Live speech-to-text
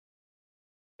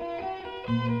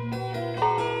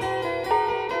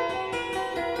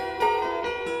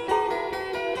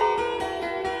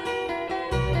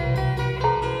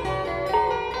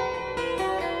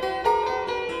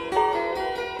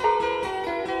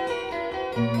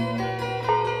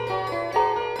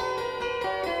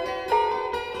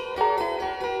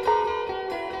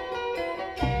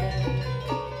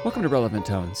Welcome to Relevant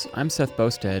Tones. I'm Seth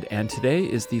Bosted, and today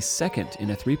is the second in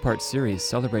a three-part series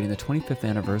celebrating the 25th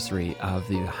anniversary of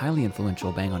the highly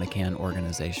influential Bang on a Can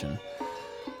organization.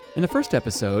 In the first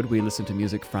episode, we listened to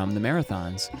music from the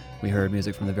marathons. We heard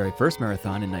music from the very first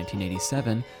marathon in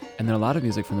 1987, and then a lot of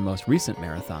music from the most recent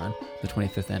marathon, the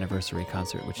 25th anniversary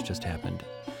concert, which just happened.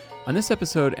 On this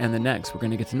episode and the next, we're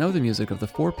going to get to know the music of the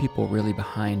four people really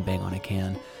behind Bang on a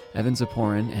Can, Evan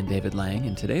Ziporyn and David Lang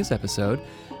in today's episode,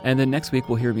 and then next week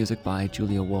we'll hear music by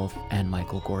Julia Wolf and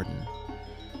Michael Gordon.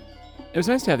 It was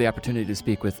nice to have the opportunity to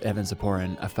speak with Evan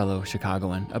Ziporyn, a fellow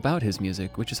Chicagoan, about his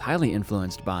music, which is highly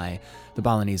influenced by the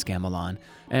Balinese gamelan.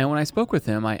 And when I spoke with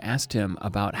him, I asked him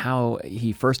about how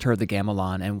he first heard the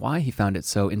gamelan and why he found it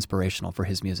so inspirational for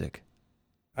his music.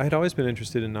 I had always been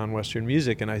interested in non-Western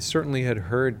music, and I certainly had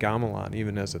heard gamelan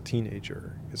even as a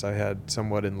teenager, because I had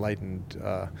somewhat enlightened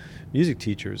music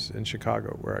teachers in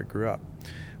Chicago, where I grew up.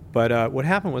 But what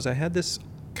happened was I had this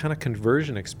kind of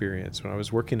conversion experience when I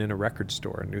was working in a record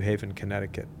store in New Haven,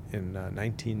 Connecticut in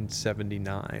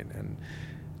 1979, and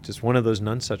just one of those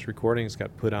None Such recordings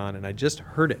got put on, and I just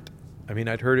heard it. I mean,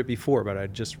 I'd heard it before, but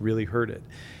I'd just really heard it.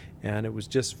 And it was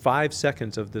just 5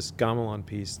 seconds of this gamelan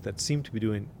piece that seemed to be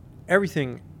doing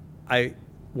everything I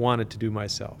wanted to do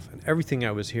myself, and everything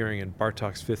I was hearing in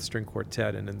Bartok's Fifth String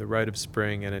Quartet and in The Rite of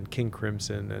Spring and in King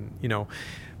Crimson, and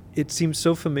it seemed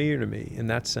so familiar to me in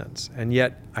that sense. And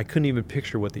yet I couldn't even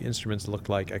picture what the instruments looked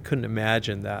like. I couldn't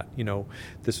imagine that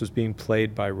this was being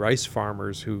played by rice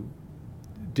farmers who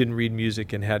didn't read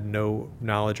music and had no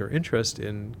knowledge or interest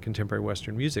in contemporary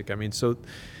Western music. I mean, so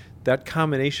that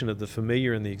combination of the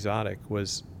familiar and the exotic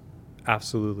was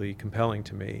absolutely compelling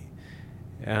to me.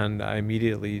 And I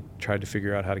immediately tried to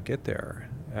figure out how to get there.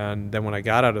 And then when I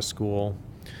got out of school,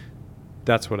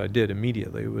 that's what I did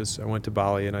immediately. I went to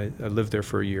Bali, and I lived there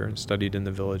for a year and studied in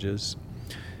the villages.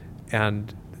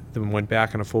 And then went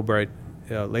back on a Fulbright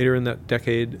later in that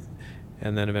decade,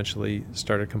 and then eventually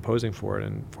started composing for it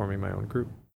and forming my own group.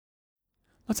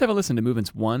 Let's have a listen to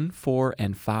movements 1, 4,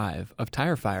 and 5 of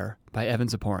Tire Fire by Evan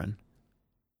Ziporyn.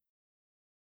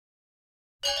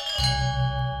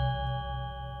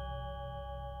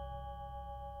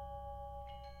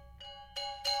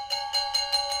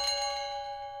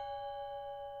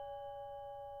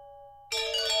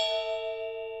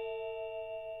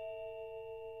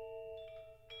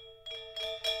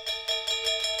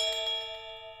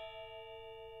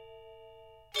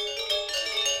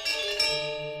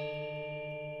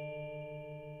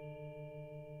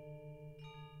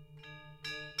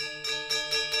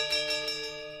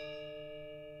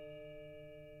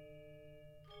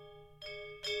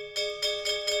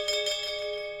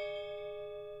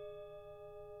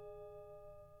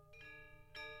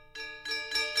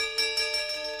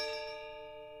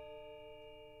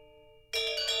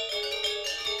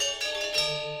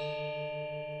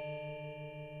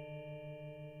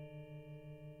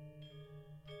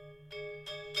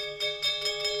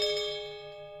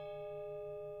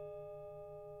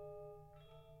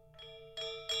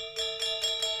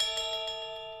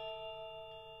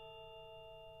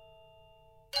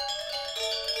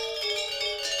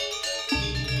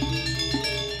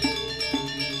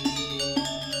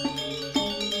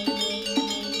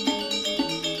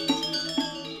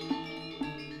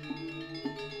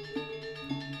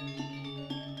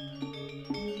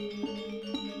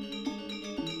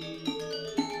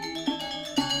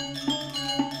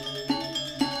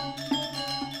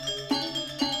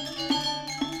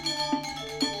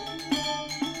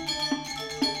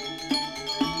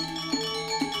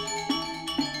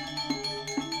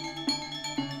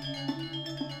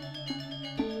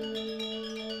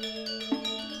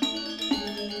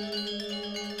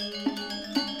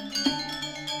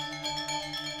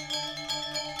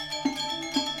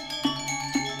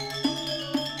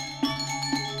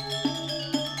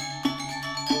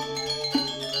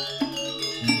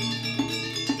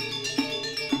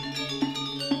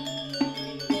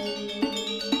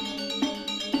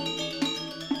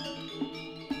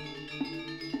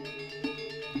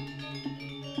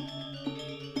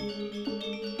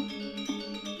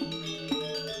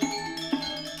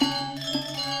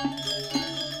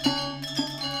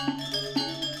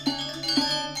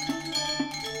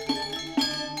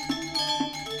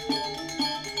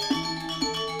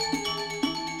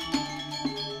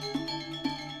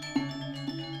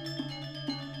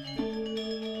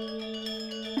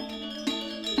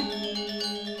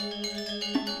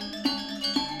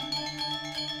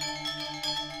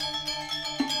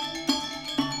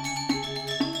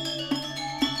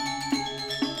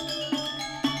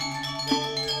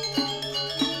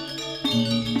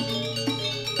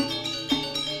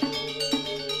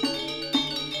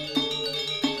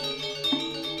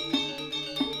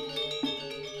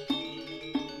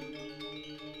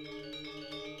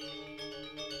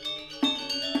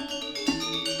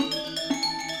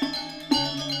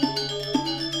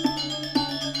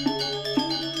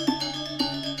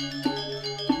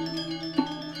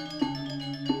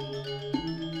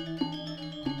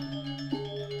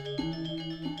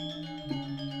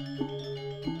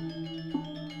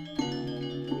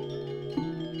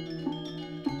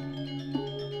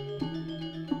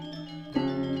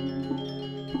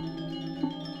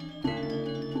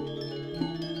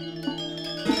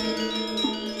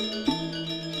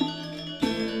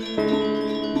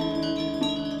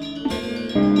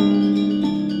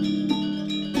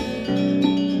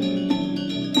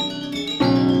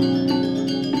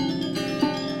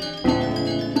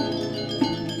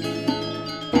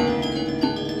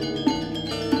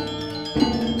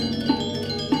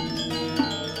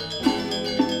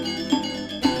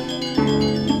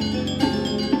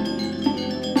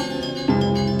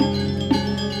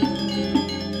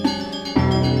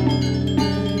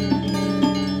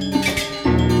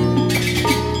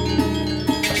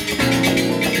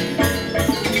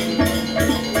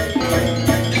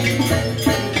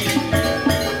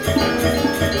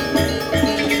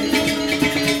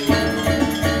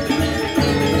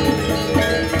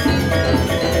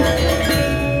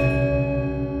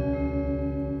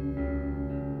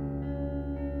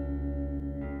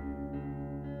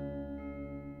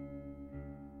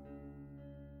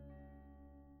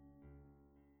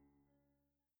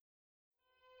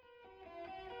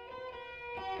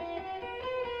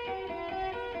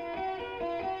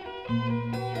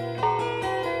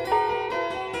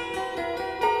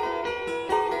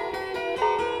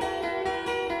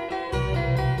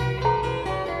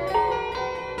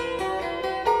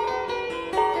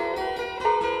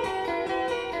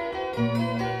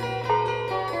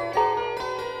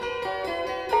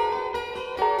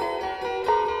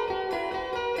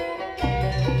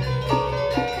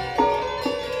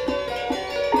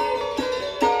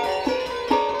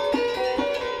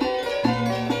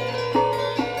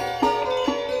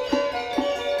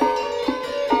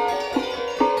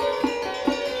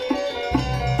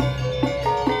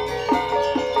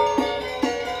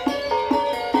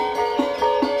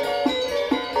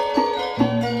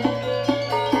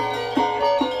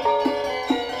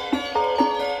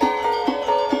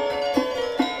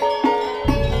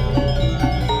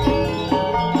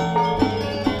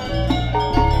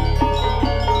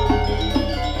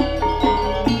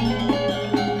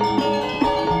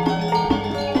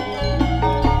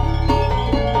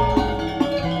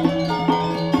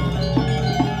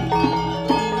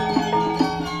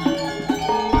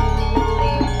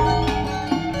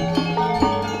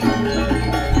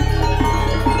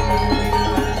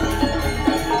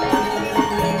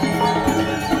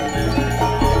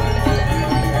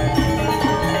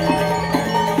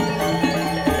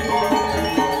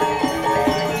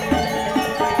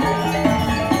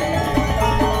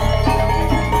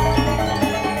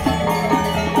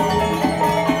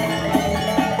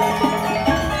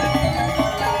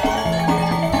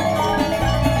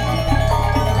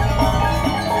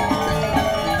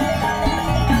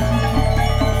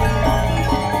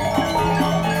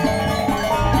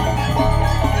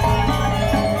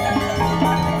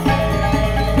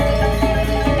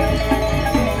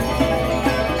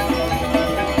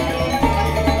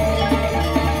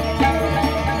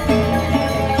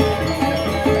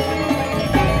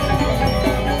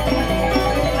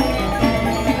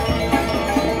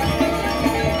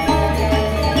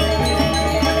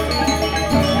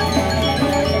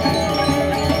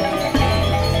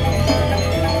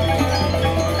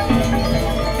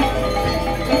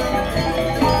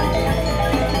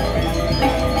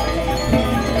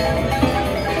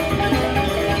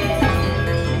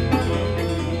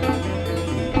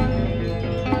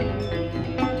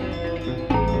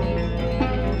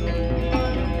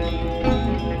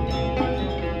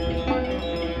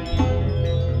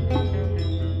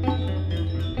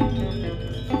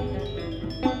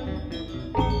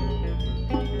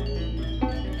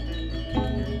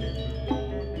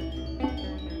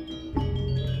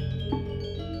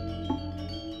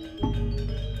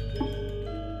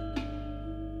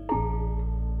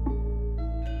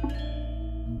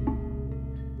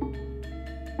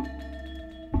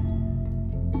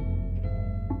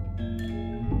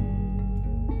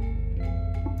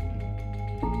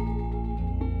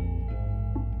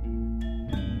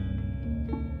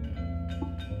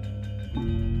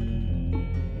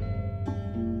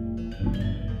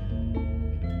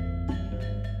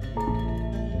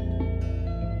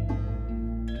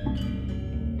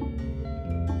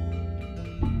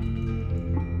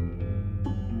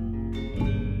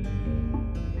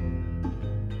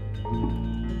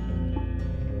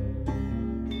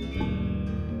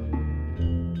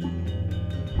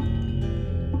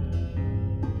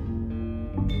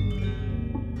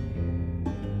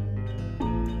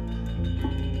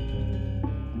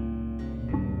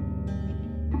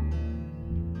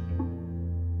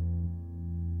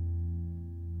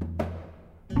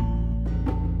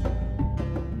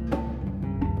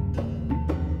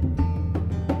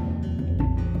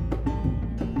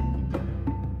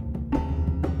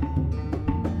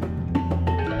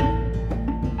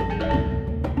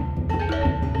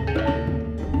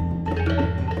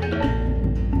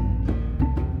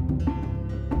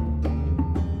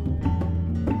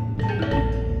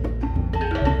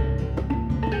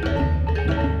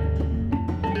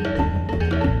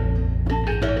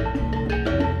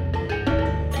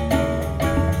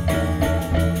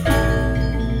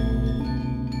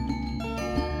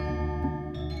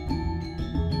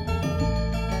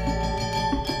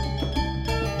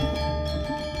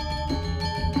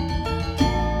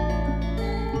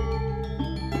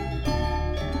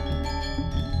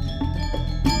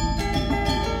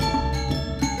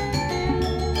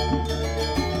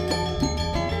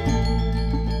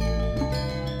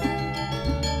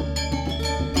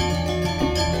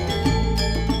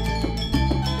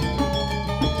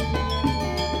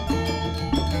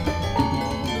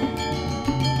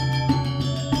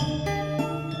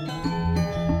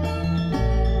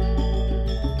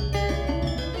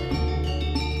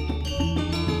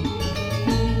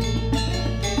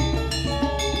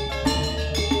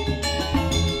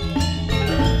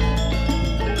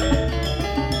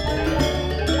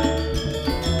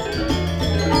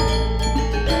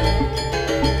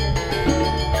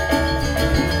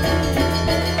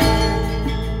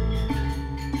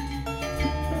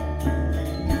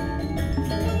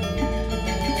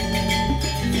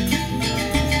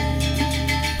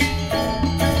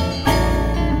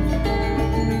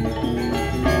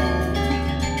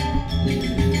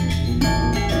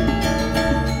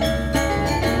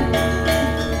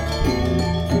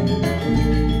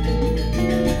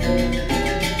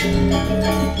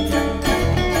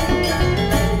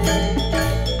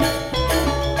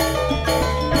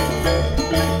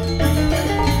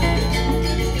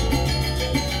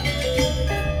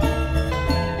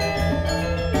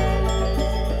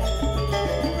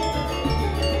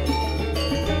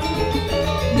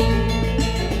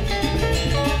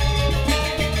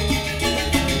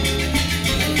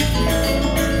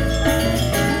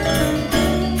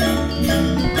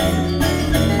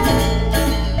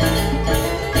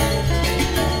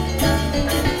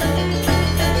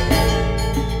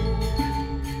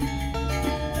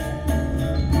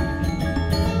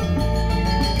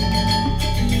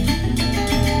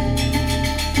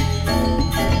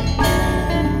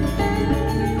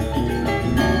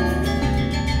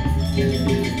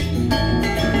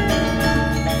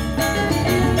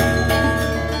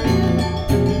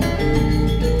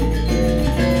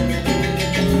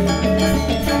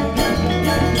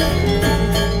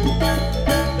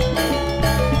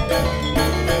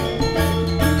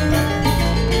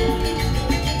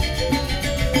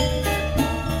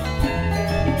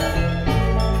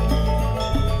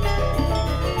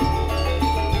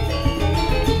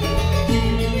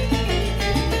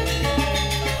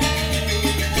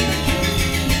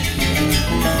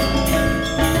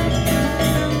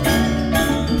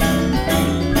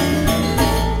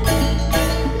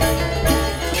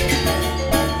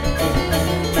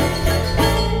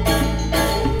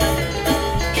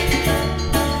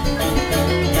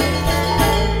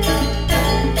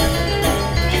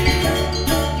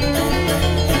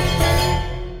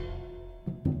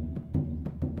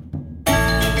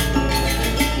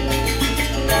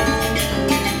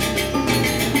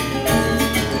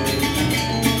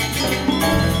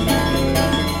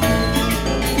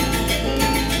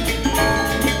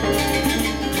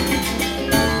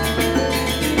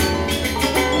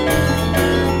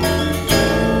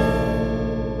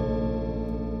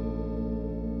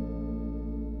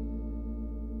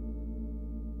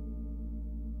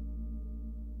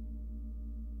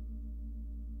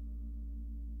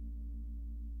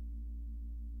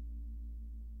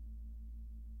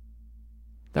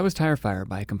 That was Tire Fire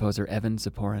by composer Evan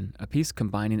Ziporyn, a piece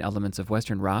combining elements of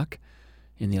Western rock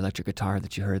in the electric guitar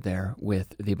that you heard there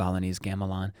with the Balinese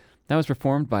gamelan. That was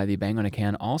performed by the Bang on a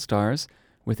Can All-Stars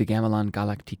with the Gamelan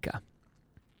Galactica.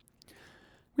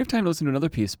 We have time to listen to another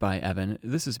piece by Evan.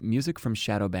 This is music from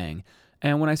Shadow Bang.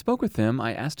 And when I spoke with him,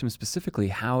 I asked him specifically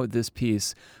how this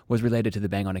piece was related to the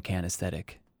Bang on a Can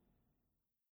aesthetic.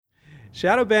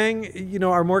 Shadow Bang,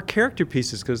 are more character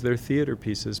pieces because they're theater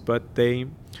pieces, but they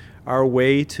are a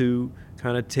way to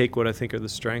kind of take what I think are the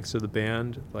strengths of the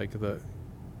band, like the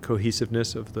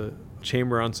cohesiveness of the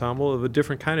chamber ensemble, of a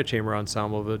different kind of chamber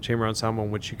ensemble,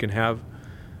 in which you can have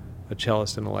a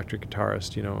cellist and electric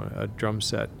guitarist, a drum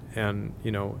set and,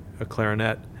 a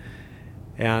clarinet,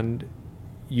 and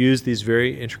use these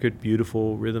very intricate,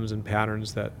 beautiful rhythms and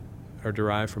patterns that are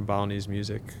derived from Balinese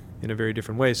music in a very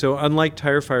different way. So unlike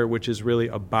Tire Fire, which is really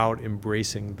about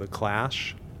embracing the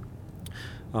clash,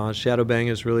 Shadow Bang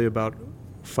is really about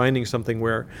finding something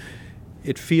where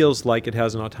it feels like it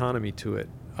has an autonomy to it.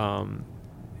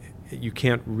 You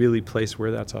can't really place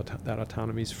where that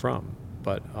autonomy is from,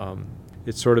 but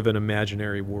it's sort of an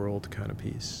imaginary world kind of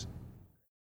piece.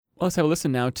 Well, let's have a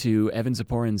listen now to Evan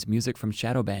Ziporyn's music from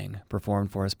Shadow Bang,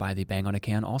 performed for us by the Bang on a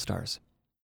Can All-Stars.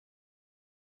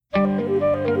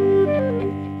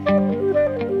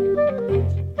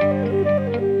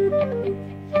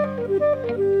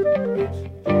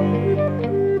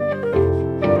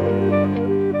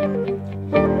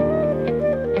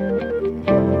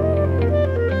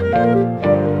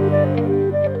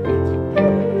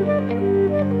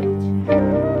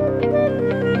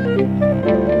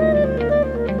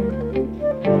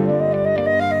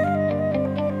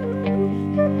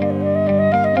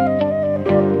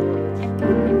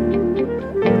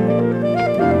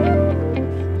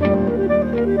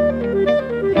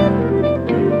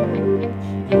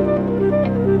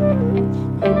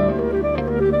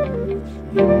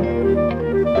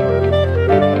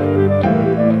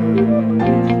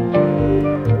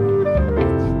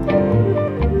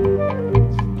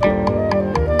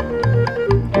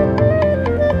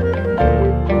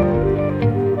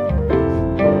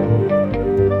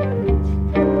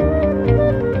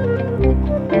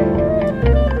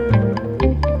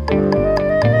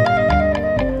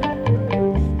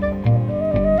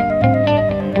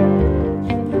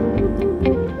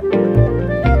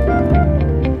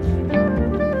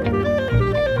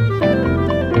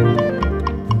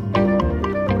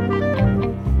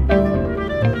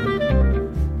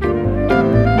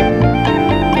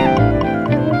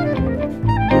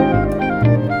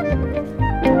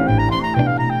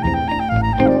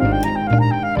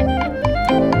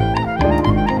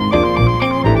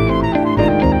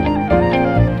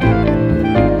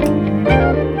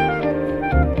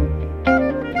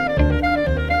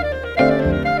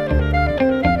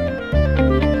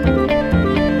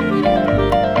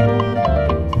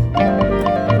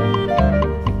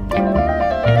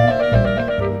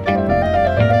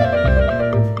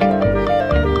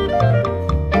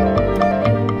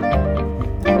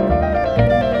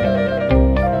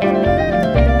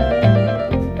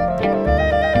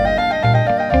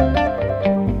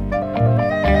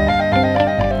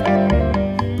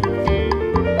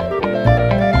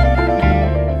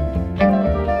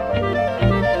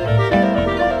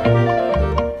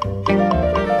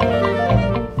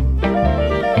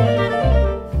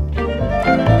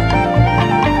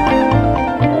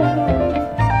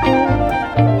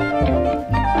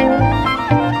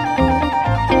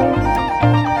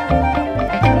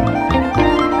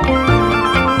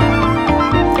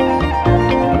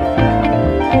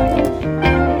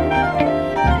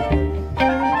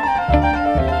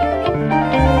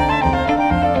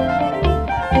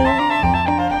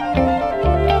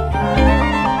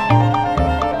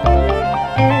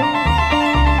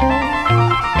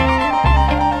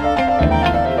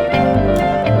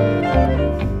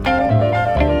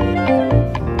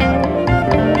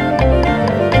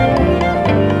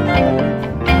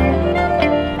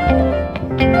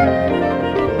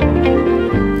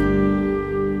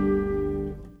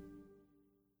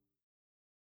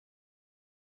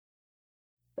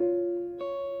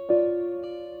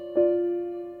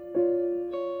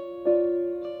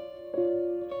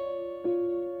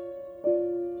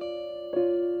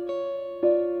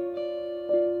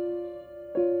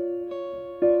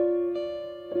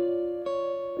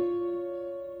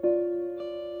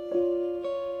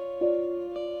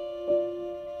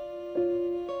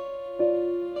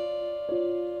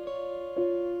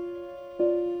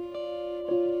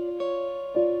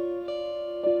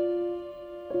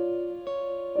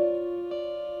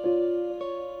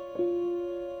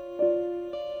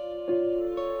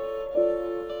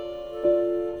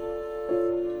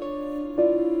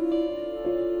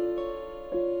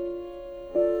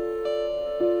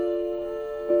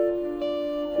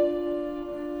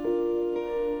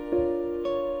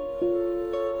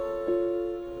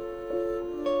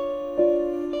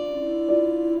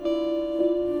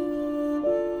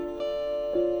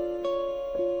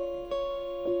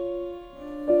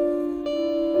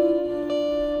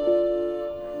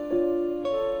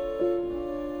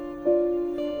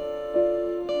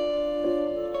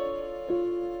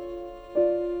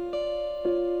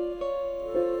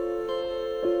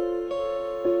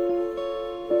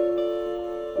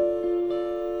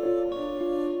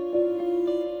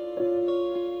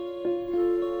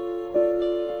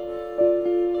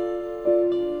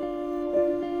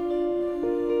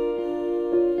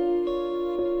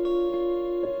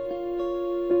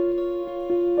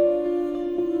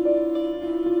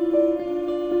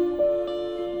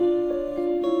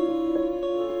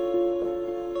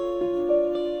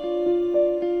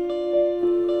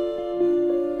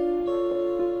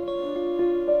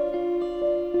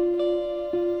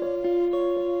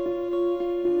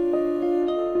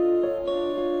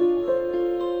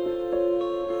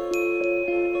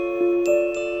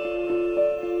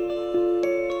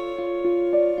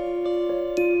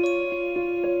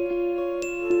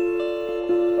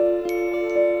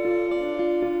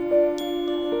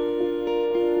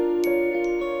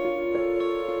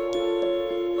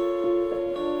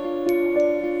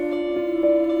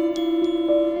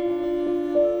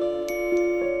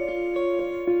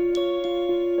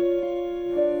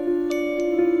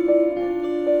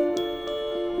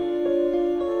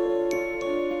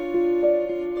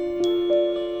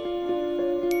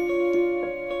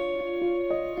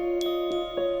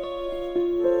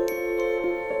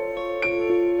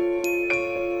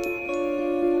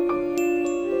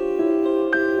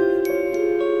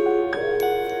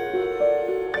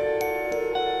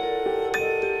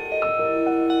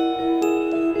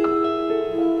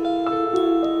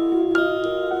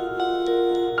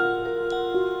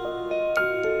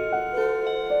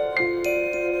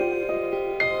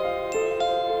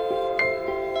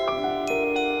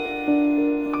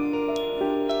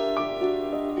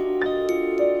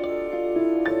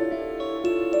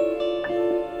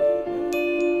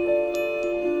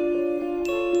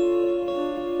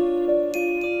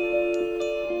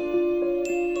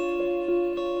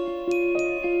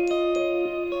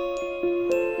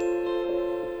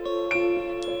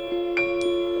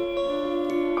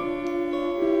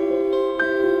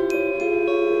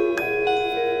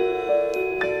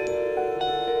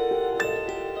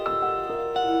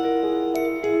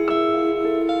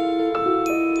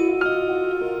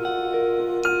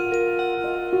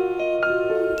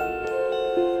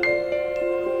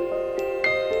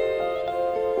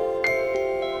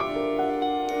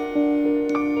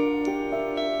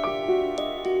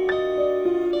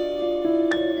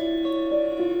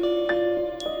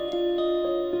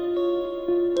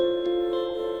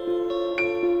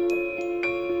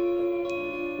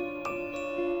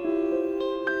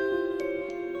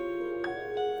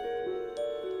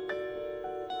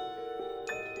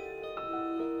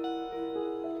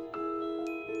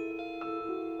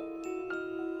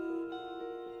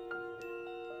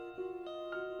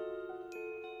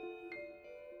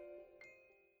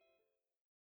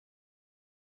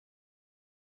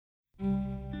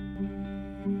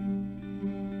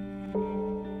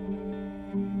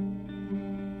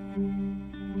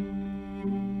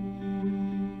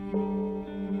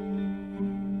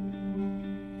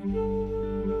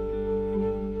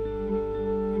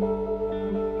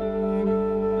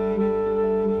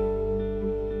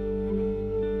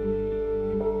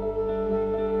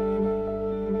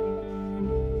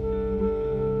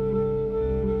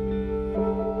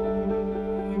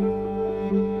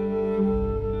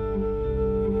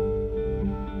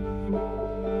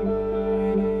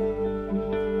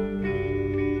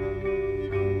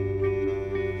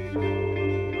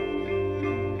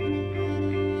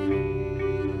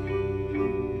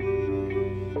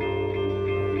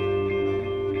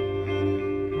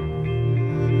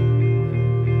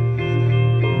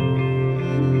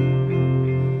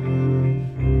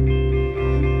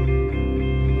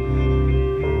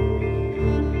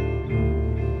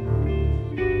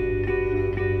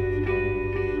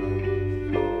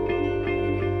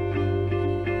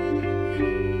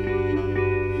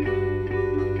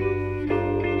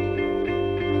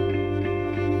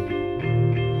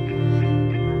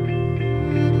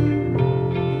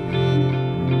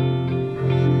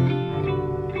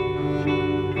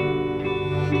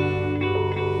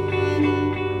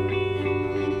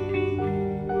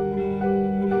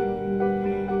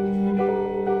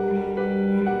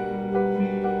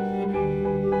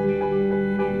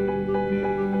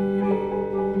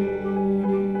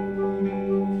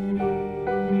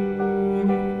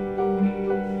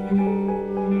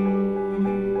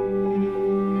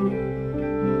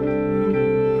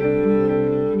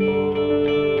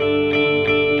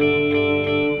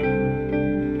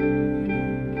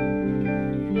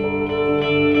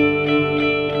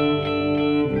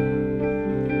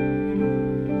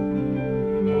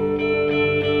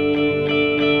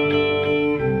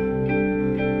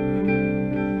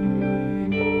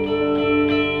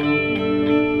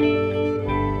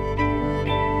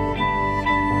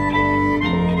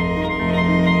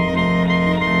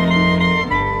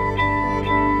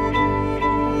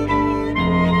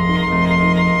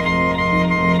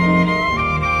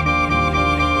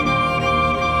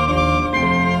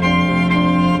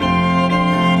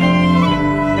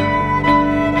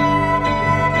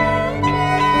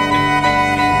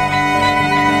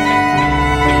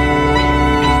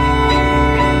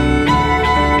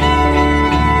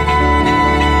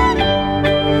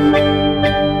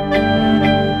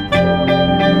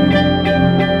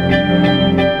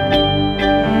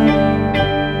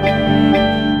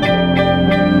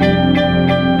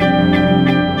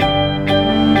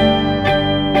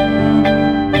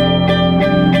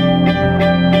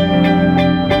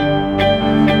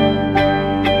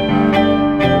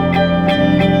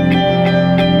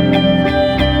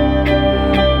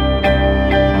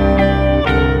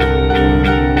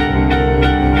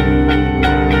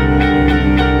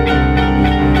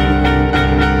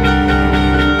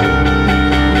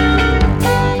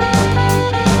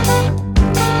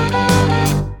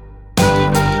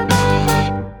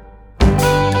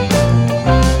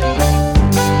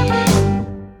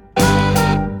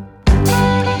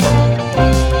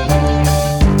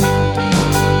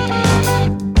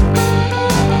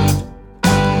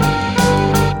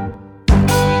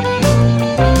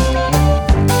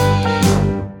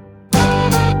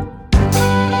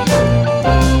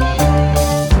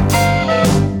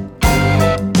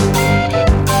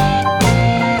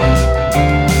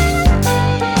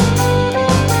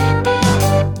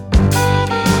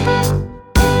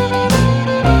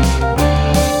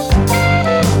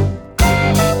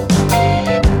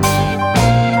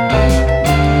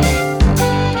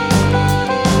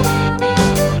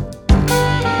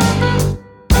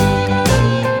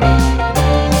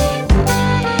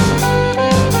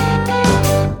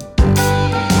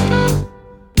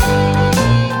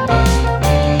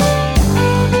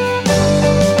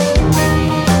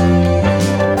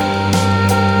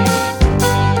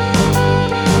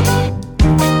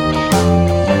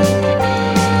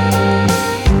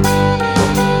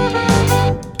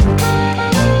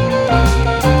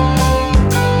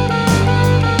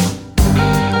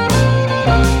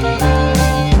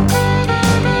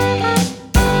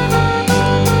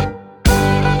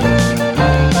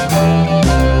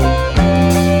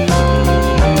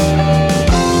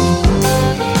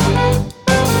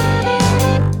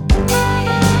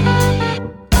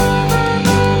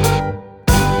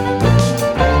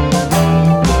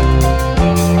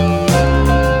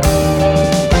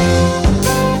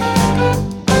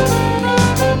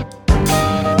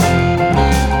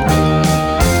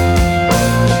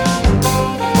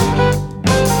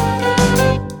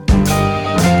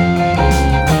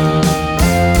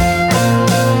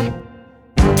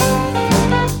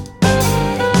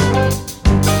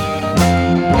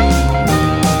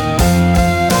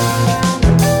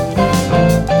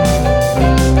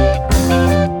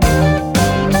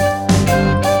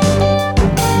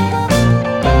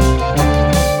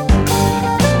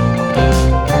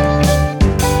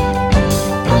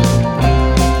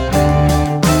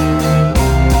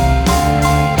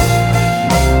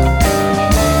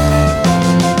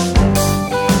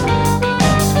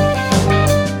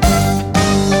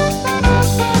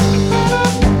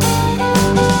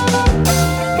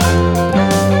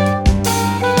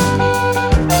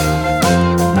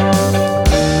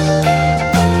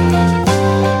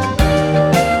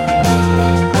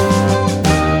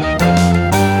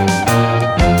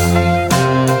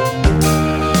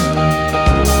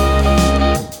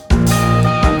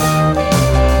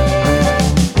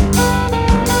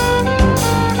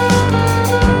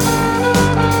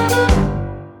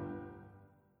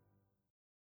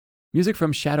 Music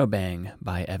from Shadow Bang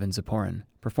by Evan Ziporyn,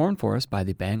 performed for us by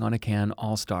the Bang on a Can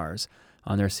All-Stars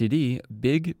on their CD,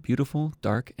 Big, Beautiful,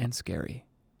 Dark, and Scary.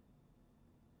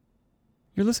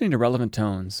 You're listening to Relevant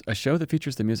Tones, a show that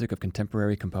features the music of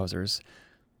contemporary composers.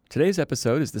 Today's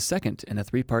episode is the second in a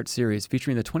three-part series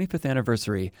featuring the 25th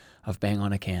anniversary of Bang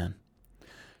on a Can.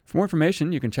 For more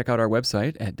information, you can check out our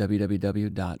website at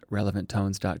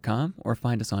www.relevanttones.com or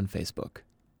find us on Facebook.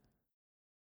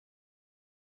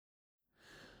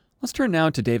 Let's turn now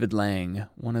to David Lang,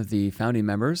 one of the founding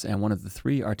members and one of the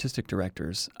three artistic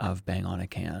directors of Bang on a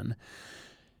Can.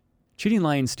 Cheating,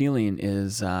 Lying, Stealing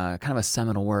is kind of a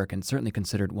seminal work and certainly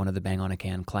considered one of the Bang on a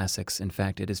Can classics. In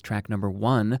fact, it is track number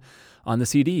 1 on the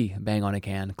CD, Bang on a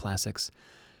Can Classics.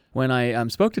 When I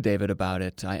spoke to David about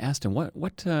it, I asked him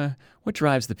what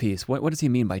drives the piece. What does he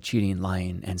mean by cheating,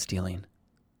 lying, and stealing?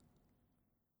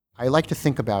 I like to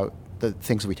think about the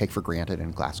things that we take for granted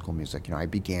in classical music. I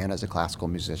began as a classical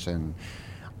musician.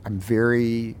 I'm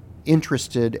very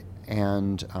interested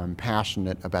and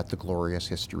passionate about the glorious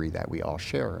history that we all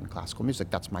share in classical music.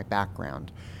 That's my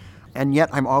background. And yet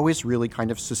I'm always really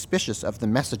kind of suspicious of the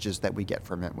messages that we get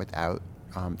from it without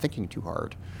thinking too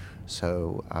hard.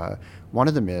 So one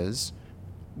of them is,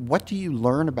 what do you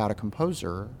learn about a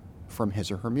composer from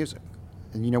his or her music?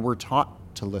 And we're taught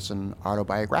to listen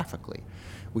autobiographically.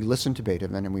 We listen to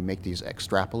Beethoven and we make these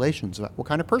extrapolations about what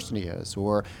kind of person he is.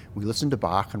 Or we listen to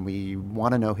Bach and we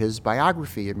want to know his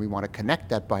biography and we want to connect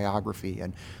that biography.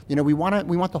 And, we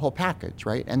want the whole package,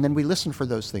 right? And then we listen for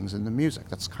those things in the music.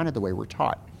 That's kind of the way we're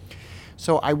taught.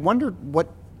 So I wondered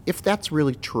if that's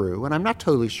really true, and I'm not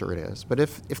totally sure it is, but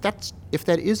if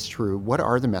that is true, what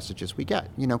are the messages we get?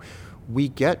 We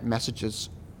get messages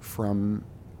from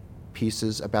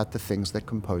pieces about the things that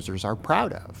composers are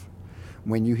proud of.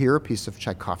 When you hear a piece of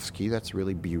Tchaikovsky that's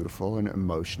really beautiful and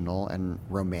emotional and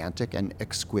romantic and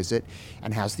exquisite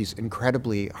and has these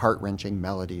incredibly heart-wrenching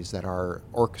melodies that are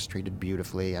orchestrated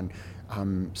beautifully and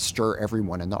stir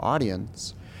everyone in the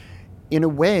audience, in a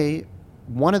way,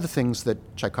 one of the things that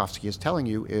Tchaikovsky is telling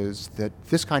you is that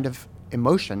this kind of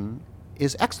emotion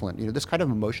is excellent. This kind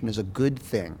of emotion is a good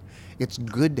thing. It's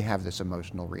good to have this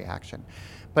emotional reaction.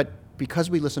 But because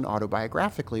we listen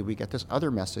autobiographically, we get this other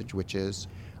message, which is,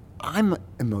 I'm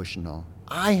emotional.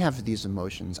 I have these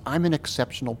emotions. I'm an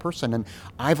exceptional person, and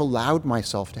I've allowed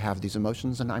myself to have these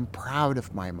emotions, and I'm proud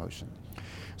of my emotion.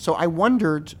 So I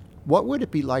wondered, what would it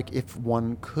be like if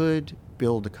one could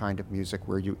build a kind of music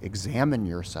where you examine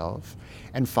yourself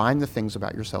and find the things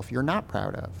about yourself you're not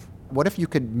proud of? What if you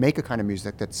could make a kind of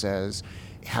music that says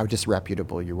how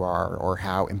disreputable you are, or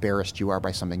how embarrassed you are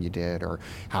by something you did, or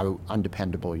how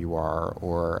undependable you are,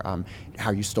 or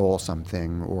how you stole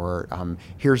something, or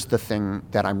here's the thing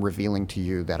that I'm revealing to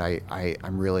you that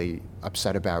I'm really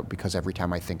upset about because every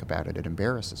time I think about it, it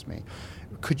embarrasses me.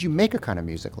 Could you make a kind of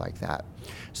music like that?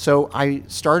 So I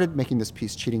started making this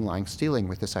piece, Cheating, Lying, Stealing,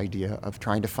 with this idea of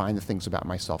trying to find the things about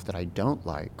myself that I don't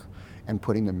like and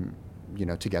putting them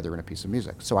together in a piece of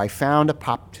music. So I found a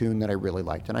pop tune that I really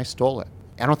liked and I stole it.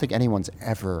 I don't think anyone's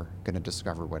ever going to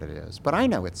discover what it is, but I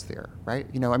know it's there, right?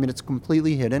 It's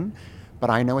completely hidden, but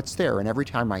I know it's there. And every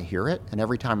time I hear it and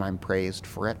every time I'm praised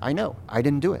for it, I know I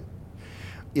didn't do it.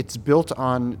 It's built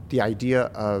on the idea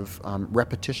of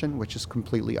repetition, which is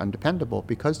completely undependable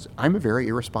because I'm a very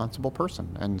irresponsible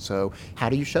person. And so how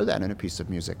do you show that in a piece of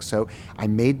music? So I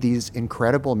made these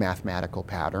incredible mathematical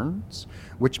patterns,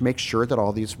 which make sure that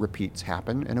all these repeats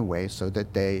happen in a way so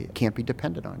that they can't be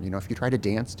depended on. If you try to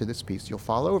dance to this piece, you'll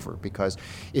fall over because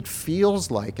it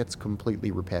feels like it's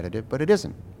completely repetitive, but it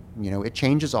isn't. It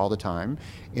changes all the time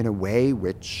in a way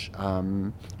which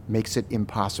makes it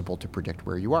impossible to predict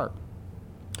where you are.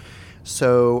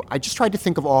 So I just tried to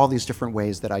think of all these different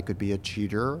ways that I could be a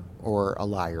cheater or a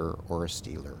liar or a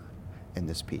stealer in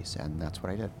this piece, and that's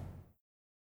what I did.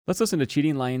 Let's listen to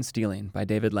Cheating, Lying, Stealing by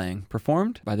David Lang,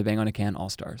 performed by the Bang on a Can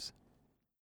All-Stars.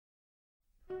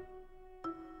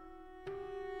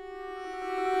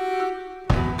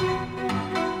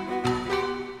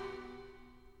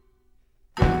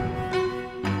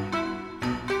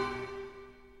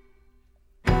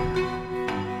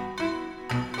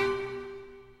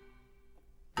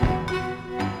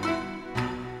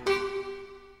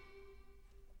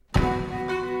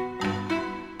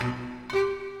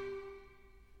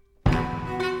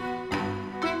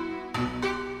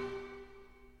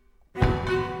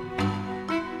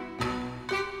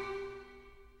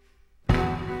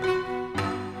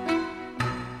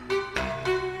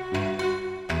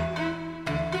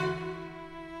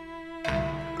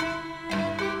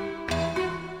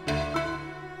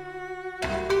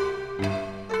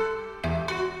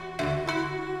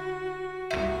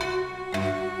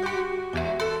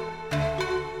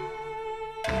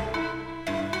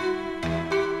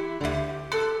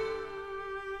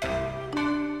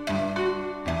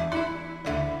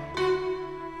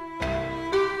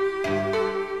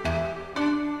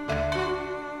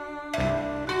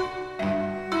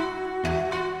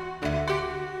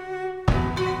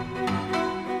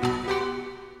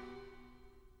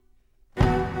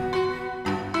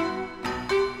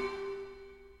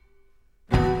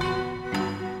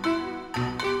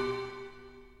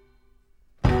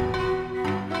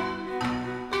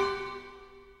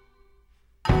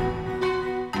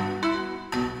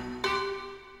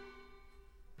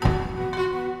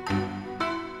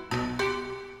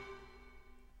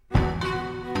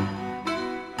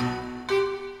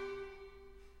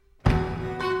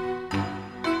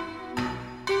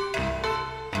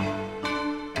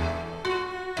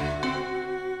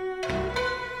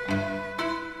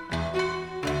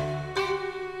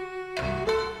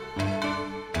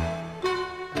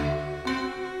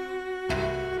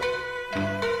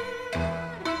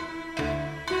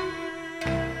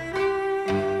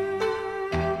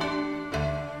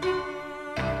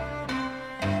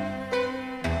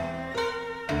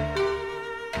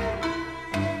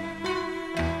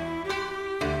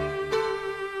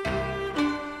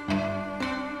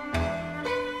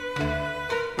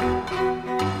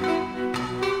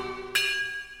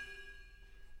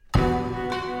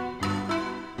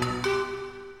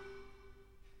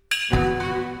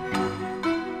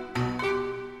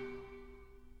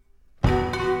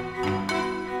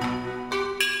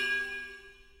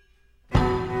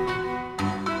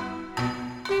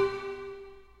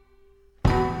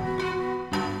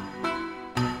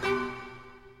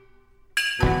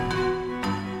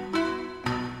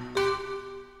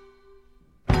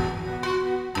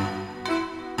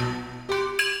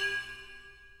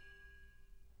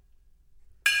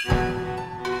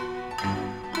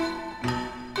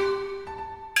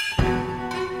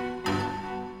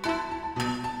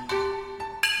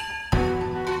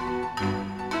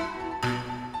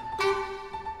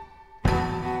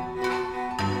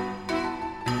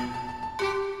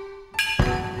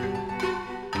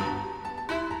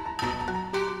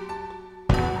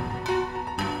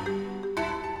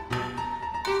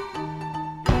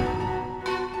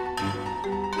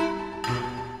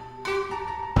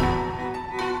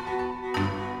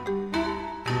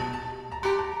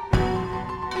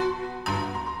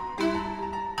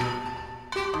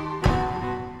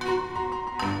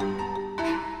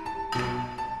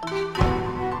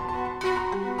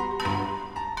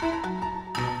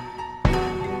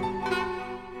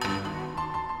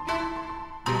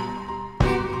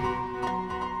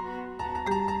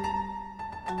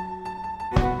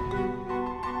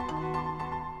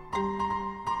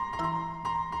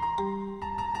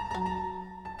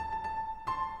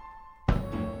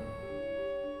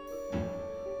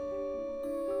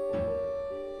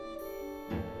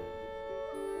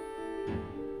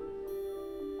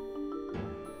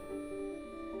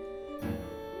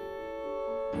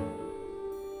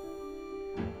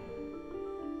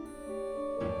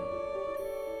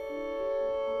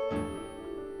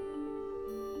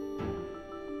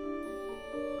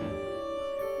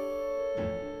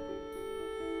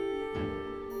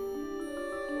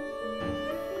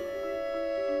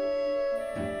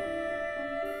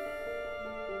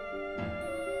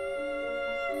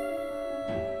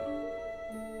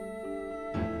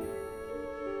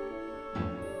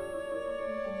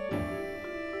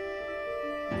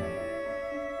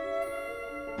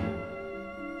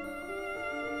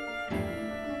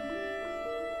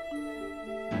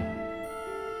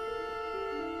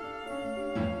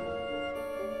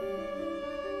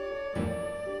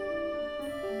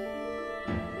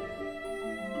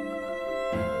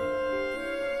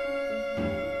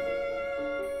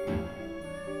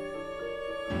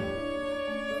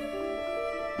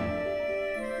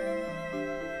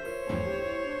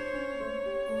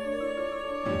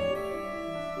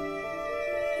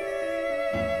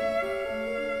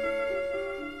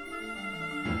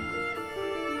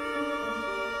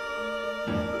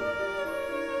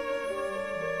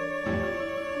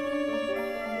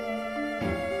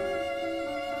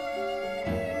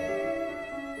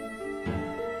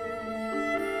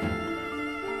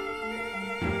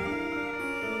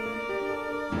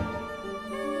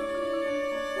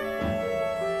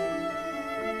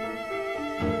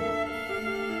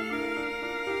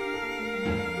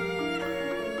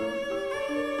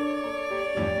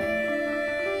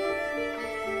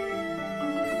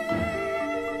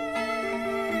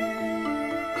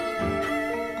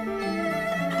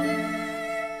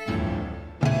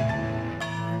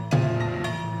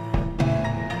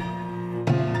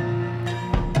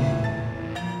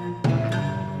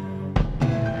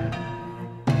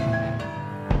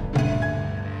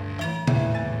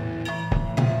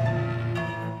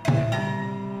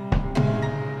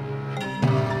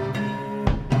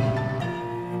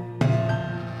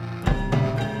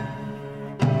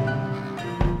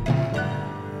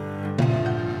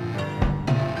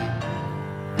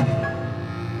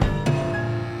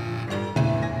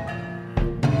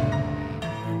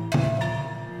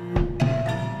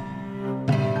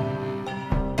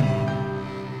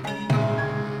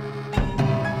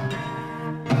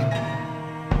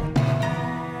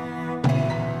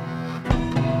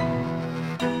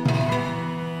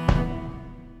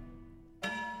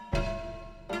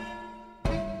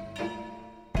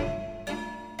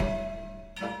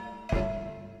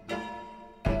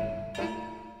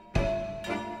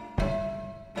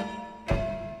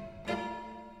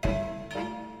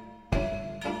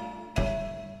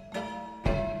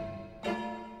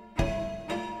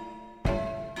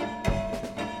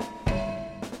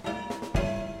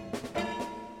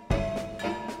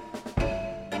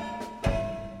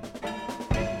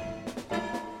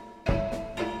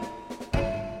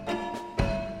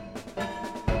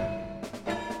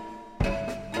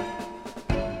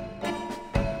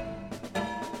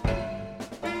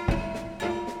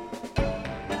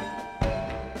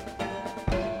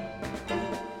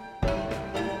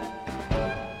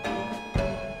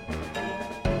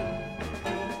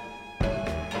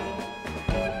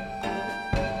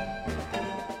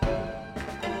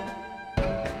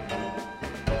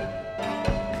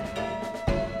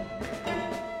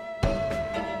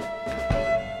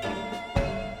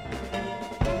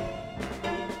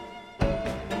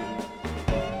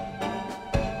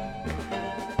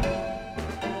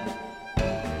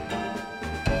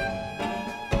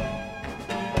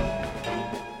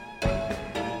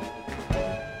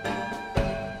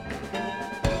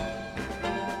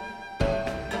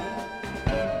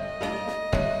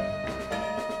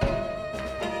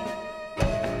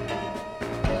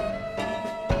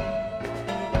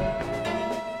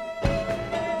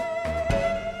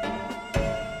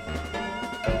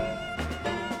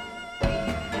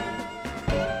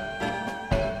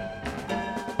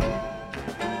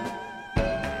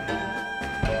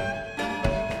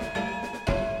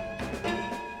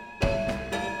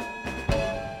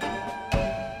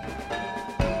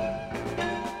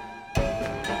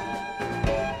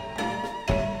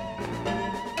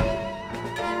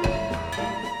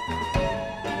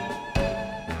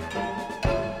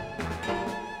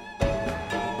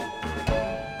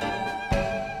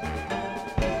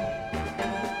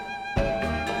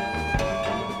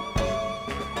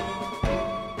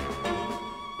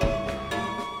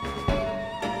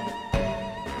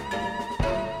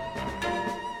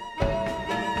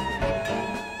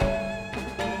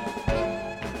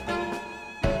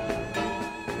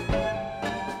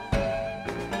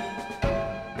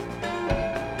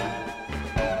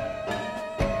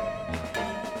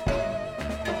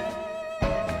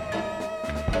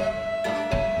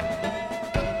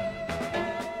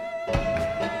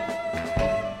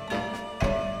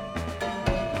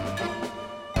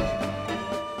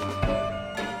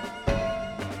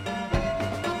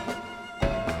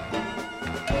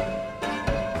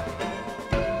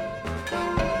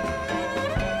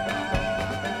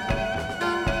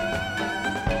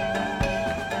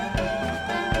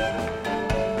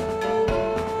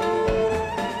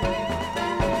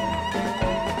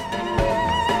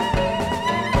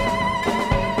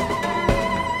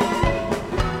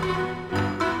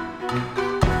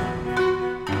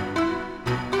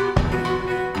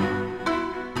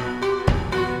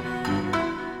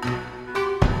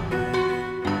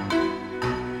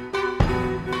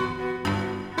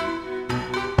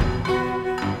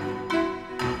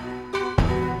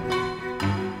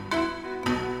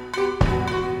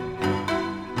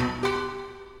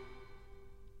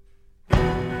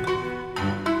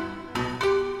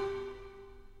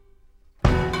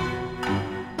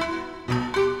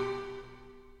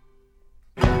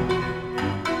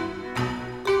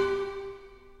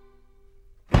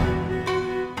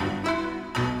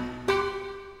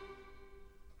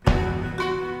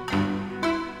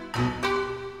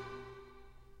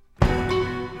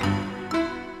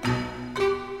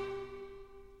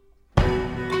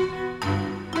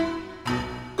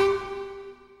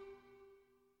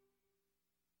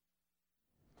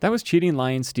 That was Cheating,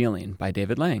 Lying, Stealing by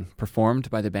David Lang,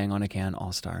 performed by the Bang on a Can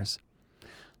All-Stars.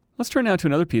 Let's turn now to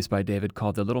another piece by David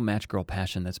called The Little Match Girl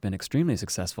Passion that's been extremely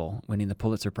successful, winning the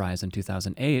Pulitzer Prize in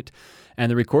 2008,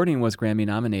 and the recording was Grammy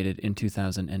nominated in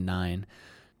 2009.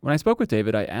 When I spoke with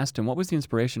David, I asked him what was the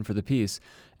inspiration for the piece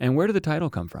and where did the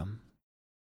title come from?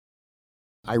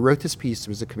 I wrote this piece. It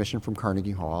was a commission from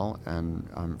Carnegie Hall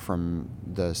and from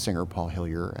the singer Paul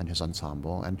Hillier and his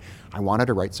ensemble, and I wanted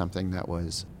to write something that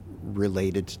was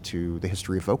related to the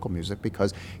history of vocal music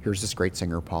because here's this great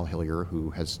singer, Paul Hillier, who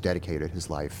has dedicated his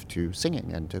life to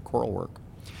singing and to choral work.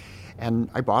 And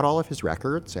I bought all of his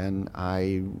records and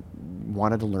I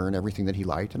wanted to learn everything that he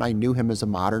liked. And I knew him as a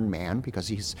modern man because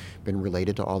he's been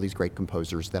related to all these great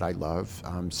composers that I love,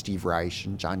 Steve Reich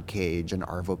and John Cage and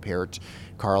Arvo Pärt,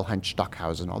 Karlheinz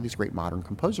Stockhausen, all these great modern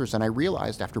composers. And I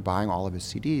realized after buying all of his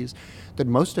CDs that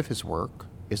most of his work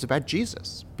is about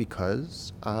Jesus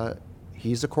because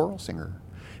he's a choral singer.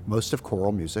 Most of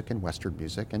choral music and Western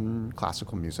music and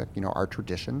classical music, our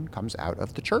tradition comes out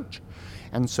of the church.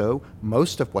 And so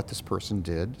most of what this person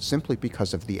did, simply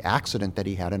because of the accident that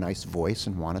he had a nice voice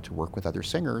and wanted to work with other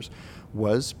singers,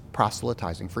 was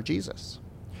proselytizing for Jesus.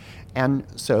 And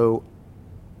so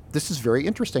this is very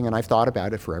interesting, and I've thought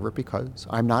about it forever because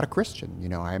I'm not a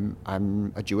Christian.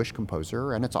 I'm a Jewish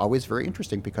composer, and it's always very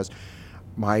interesting because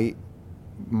my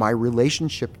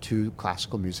relationship to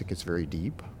classical music is very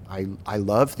deep. I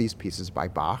love these pieces by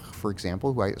Bach, for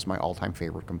example, who is my all-time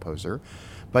favorite composer.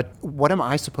 But what am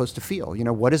I supposed to feel?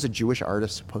 What is a Jewish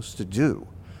artist supposed to do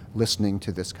listening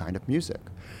to this kind of music?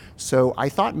 So I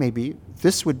thought maybe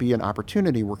this would be an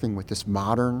opportunity working with this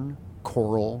modern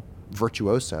choral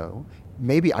virtuoso.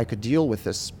 Maybe I could deal with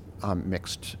this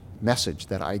mixed message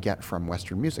that I get from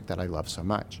Western music that I love so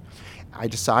much. I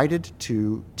decided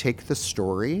to take the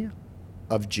story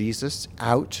of Jesus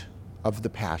out of the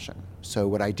Passion. So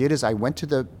what I did is I went to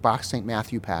the Bach St.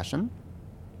 Matthew Passion,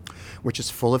 which is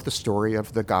full of the story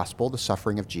of the gospel, the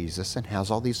suffering of Jesus, and has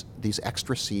all these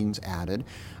extra scenes added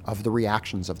of the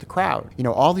reactions of the crowd.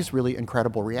 All these really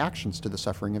incredible reactions to the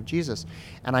suffering of Jesus.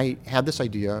 And I had this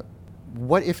idea,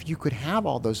 what if you could have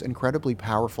all those incredibly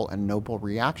powerful and noble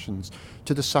reactions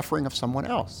to the suffering of someone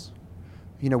else?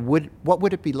 What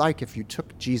would it be like if you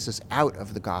took Jesus out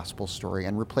of the gospel story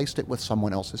and replaced it with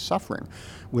someone else's suffering?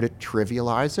 Would it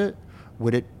trivialize it?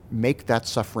 Would it make that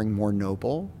suffering more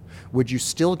noble? Would you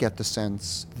still get the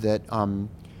sense that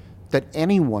that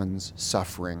anyone's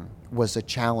suffering was a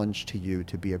challenge to you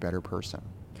to be a better person?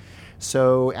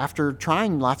 So after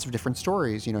trying lots of different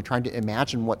stories, trying to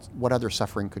imagine what other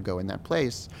suffering could go in that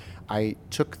place, I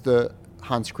took the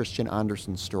Hans Christian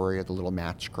Andersen story of the little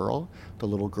match girl, the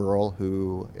little girl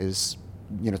who is,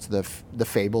 it's the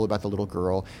fable about the little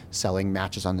girl selling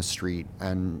matches on the street,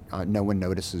 and no one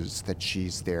notices that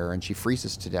she's there, and she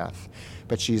freezes to death.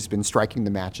 But she's been striking the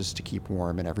matches to keep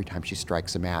warm, and every time she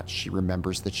strikes a match, she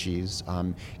remembers that she's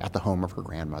at the home of her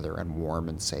grandmother and warm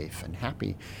and safe and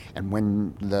happy. And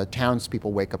when the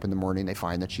townspeople wake up in the morning, they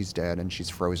find that she's dead and she's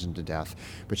frozen to death.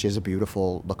 But she has a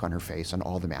beautiful look on her face, and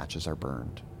all the matches are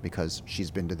burned because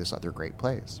she's been to this other great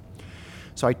place.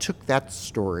 So I took that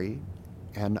story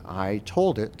and I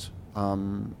told it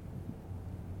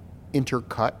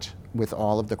intercut with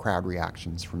all of the crowd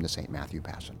reactions from the St. Matthew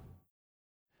Passion.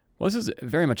 Well, this is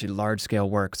very much a large-scale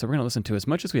work, so we're going to listen to as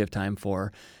much as we have time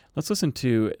for. Let's listen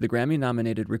to the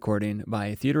Grammy-nominated recording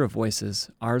by Theatre of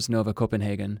Voices, Ars Nova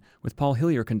Copenhagen, with Paul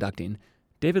Hillier conducting,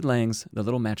 David Lang's The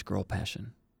Little Match Girl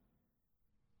Passion.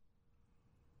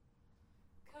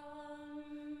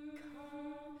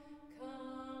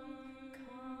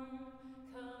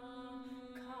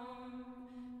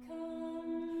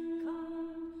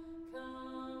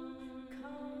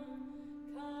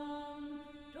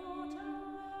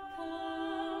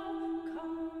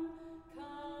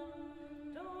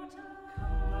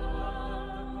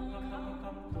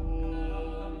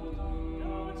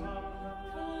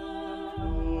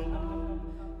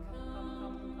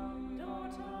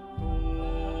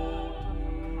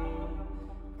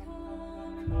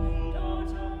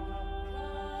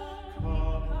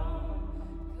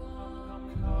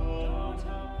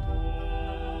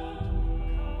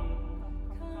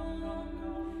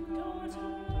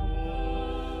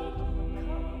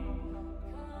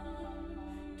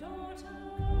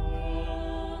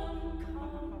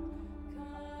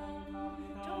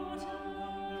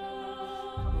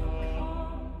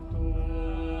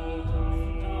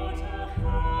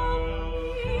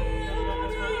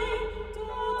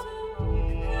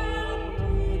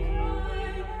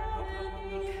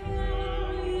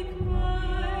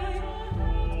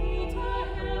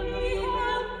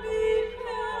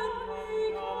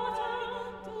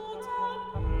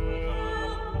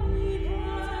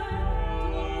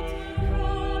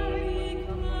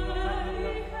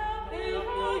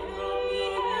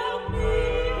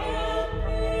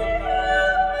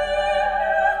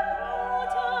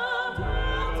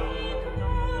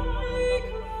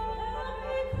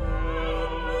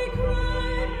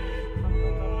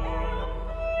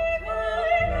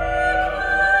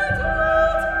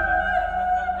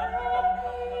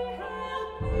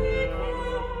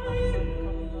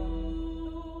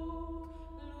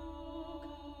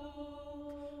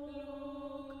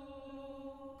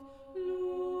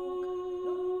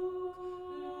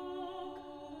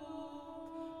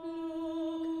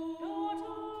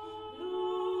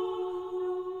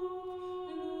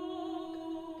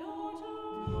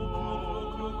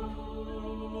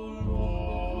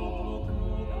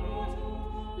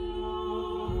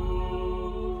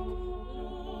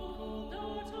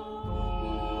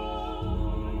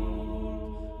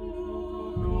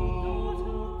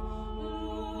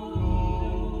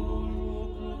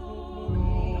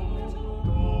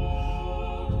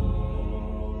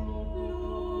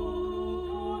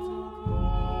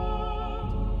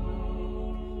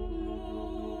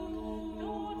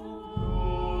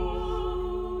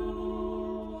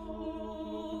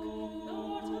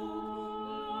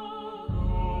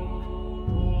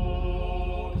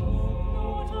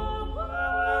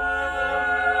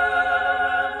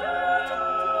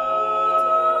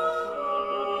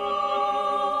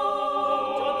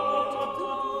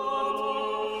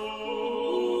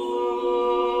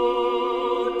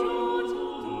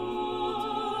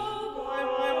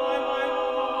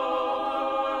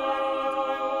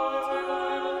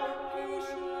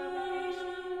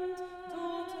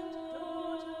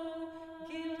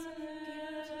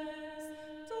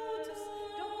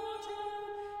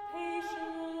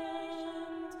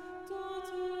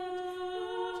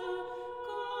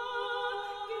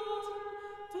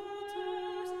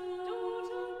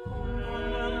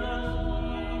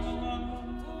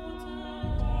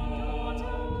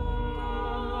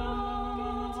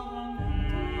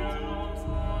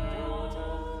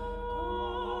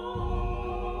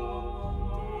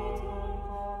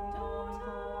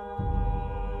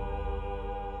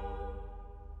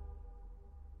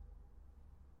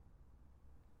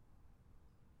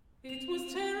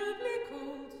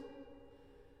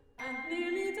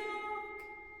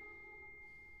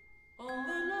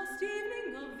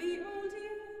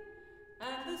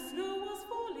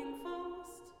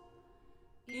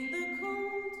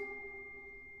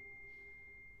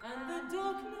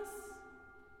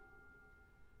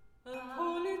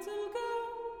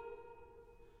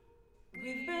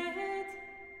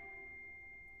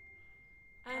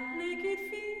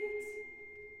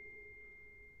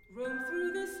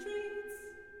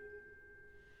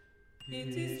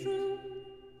 it is true.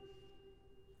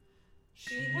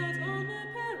 She had on a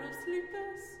pair of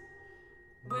slippers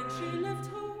when she left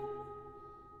home,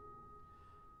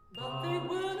 but they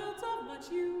were not of much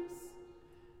use.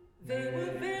 They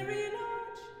were very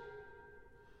large,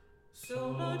 so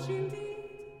large indeed,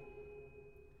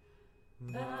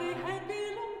 that they had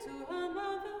belonged to her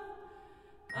mother,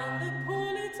 and the poor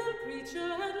little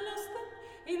creature had lost them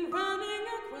in running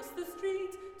across the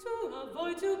street to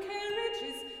avoid two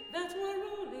carriages that were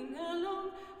rolling along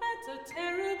at a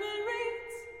terrible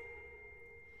rate.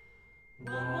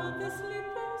 One of the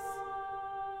slippers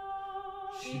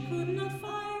she could not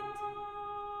find,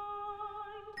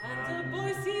 and a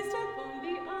boy seized upon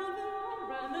the other and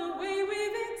ran away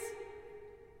with it,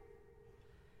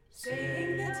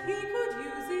 saying that he could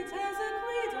use it as a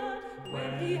cradle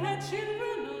when he had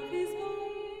children of his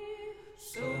own.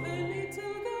 So the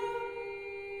little girl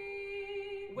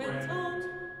went on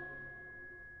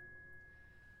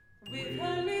with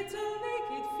her little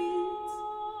naked feet,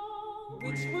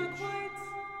 which were quite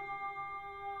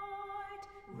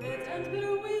red and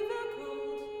blue with the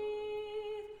cold.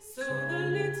 So the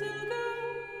little girl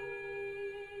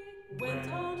went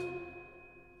on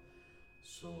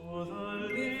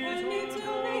with her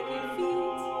little naked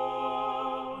feet,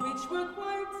 which were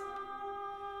quite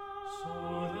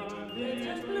red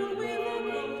and blue with the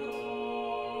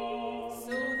cold.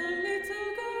 So the little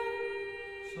girl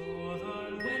went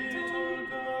on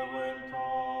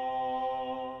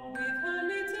with her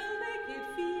little naked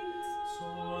feet,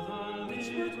 which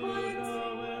were quite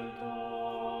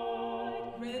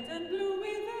red and blue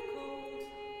with the cold.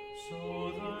 So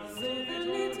the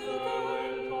little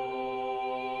girl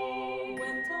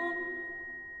went on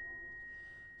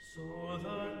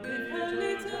with her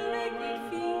little naked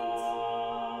feet,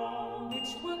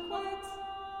 which were quite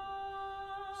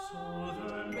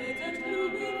red and blue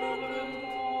with the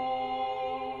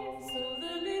cold. So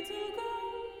the little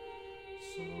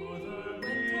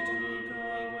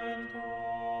girl went on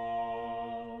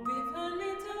with her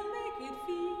little naked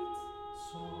feet,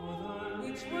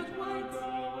 which were quite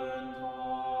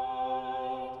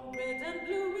red and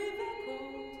blue with the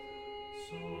cold.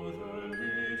 So the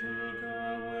little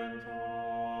girl went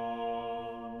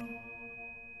on.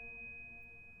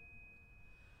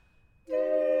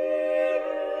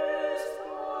 Dearest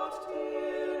heart,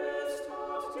 dearest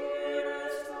heart,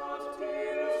 dearest heart,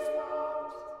 dearest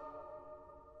heart.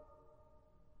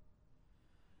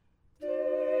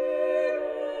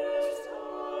 Dearest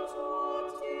heart, what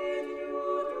did you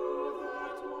do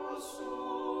that was so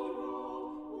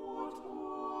wrong? What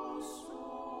was so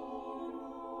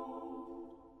wrong?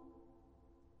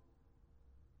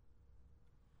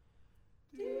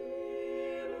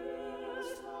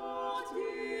 Dearest heart,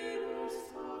 dearest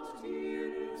heart,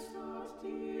 dearest heart,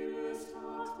 dearest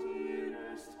heart,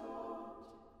 dearest heart.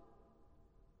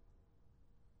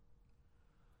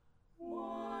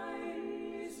 Why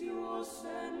is your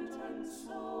sentence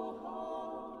so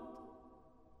hard?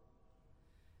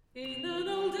 In an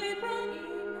old apron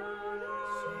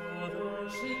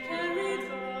she carried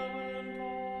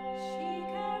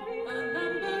a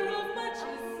number of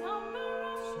matches,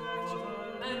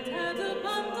 and had a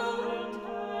bundle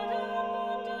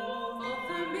of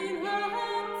them in her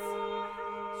hands.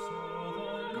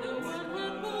 No one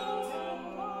had bought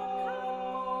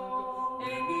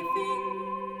anything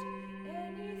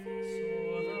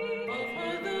of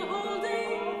her the whole day,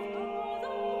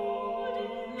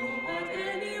 nor had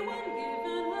anyone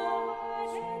given her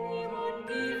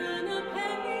even a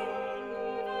penny.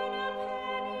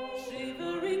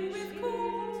 Shivering with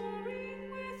cold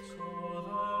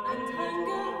and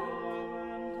hunger,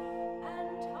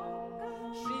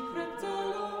 she crept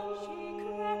along,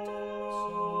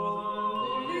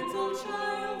 poor little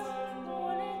child.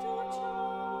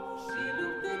 She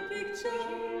looked the picture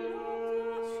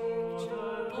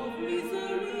of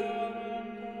misery.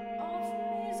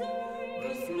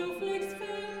 The snowflakes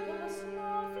fell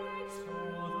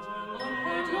on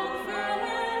her long fair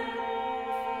hair,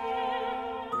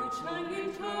 which hung in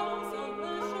curls on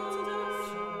her shoulders.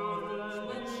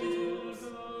 But she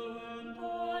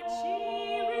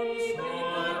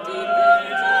remembered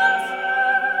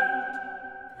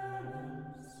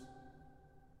penance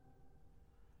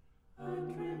and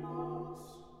remorse.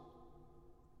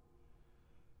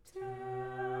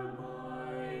 Tear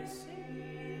my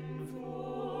sinful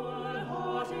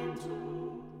heart in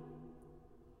two,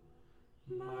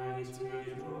 my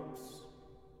teardrops,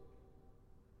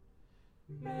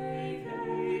 may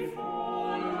they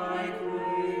fall like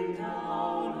rain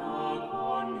down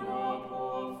upon your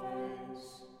poor face.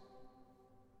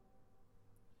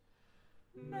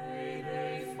 May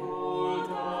they fall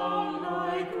down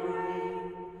like rain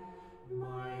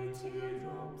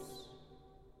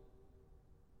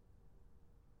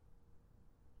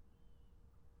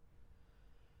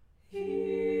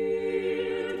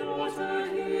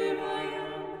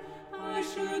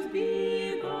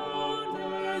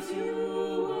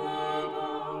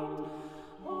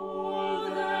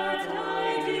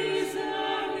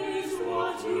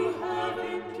what you have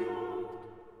endured.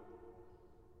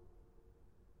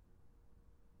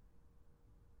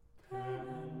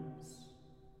 Penance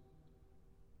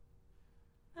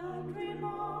and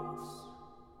remorse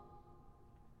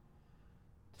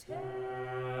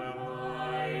tear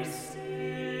my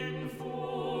sinful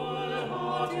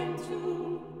heart in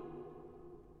two.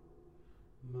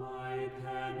 My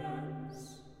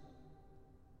penance,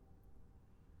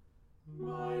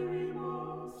 my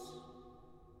remorse,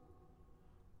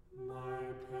 my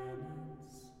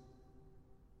penance.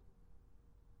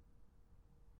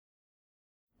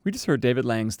 We just heard David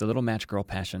Lang's The Little Match Girl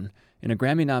Passion in a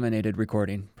Grammy-nominated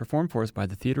recording performed for us by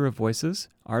the Theatre of Voices,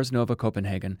 Ars Nova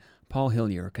Copenhagen, Paul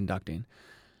Hillier conducting.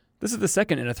 This is the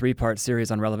second in a three-part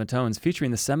series on Relevant Tones featuring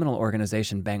the seminal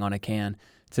organization Bang on a Can.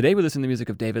 Today we listen to the music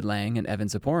of David Lang and Evan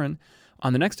Ziporyn.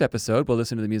 On the next episode, we'll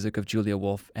listen to the music of Julia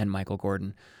Wolf and Michael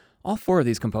Gordon. All four of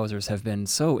these composers have been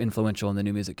so influential in the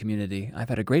new music community. I've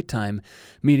had a great time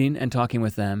meeting and talking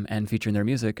with them and featuring their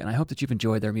music, and I hope that you've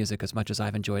enjoyed their music as much as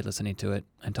I've enjoyed listening to it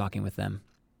and talking with them.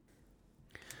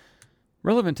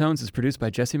 Relevant Tones is produced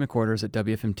by Jesse McQuarters at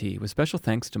WFMT, with special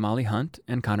thanks to Molly Hunt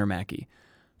and Connor Mackey.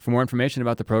 For more information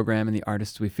about the program and the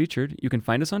artists we featured, you can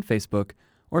find us on Facebook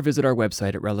or visit our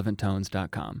website at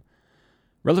relevanttones.com.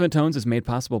 Relevant Tones is made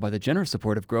possible by the generous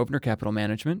support of Grosvenor Capital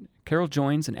Management, Carol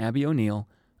Joines and Abby O'Neill,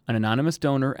 an anonymous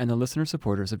donor, and the listener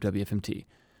supporters of WFMT.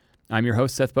 I'm your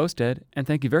host, Seth Bosted, and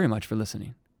thank you very much for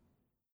listening.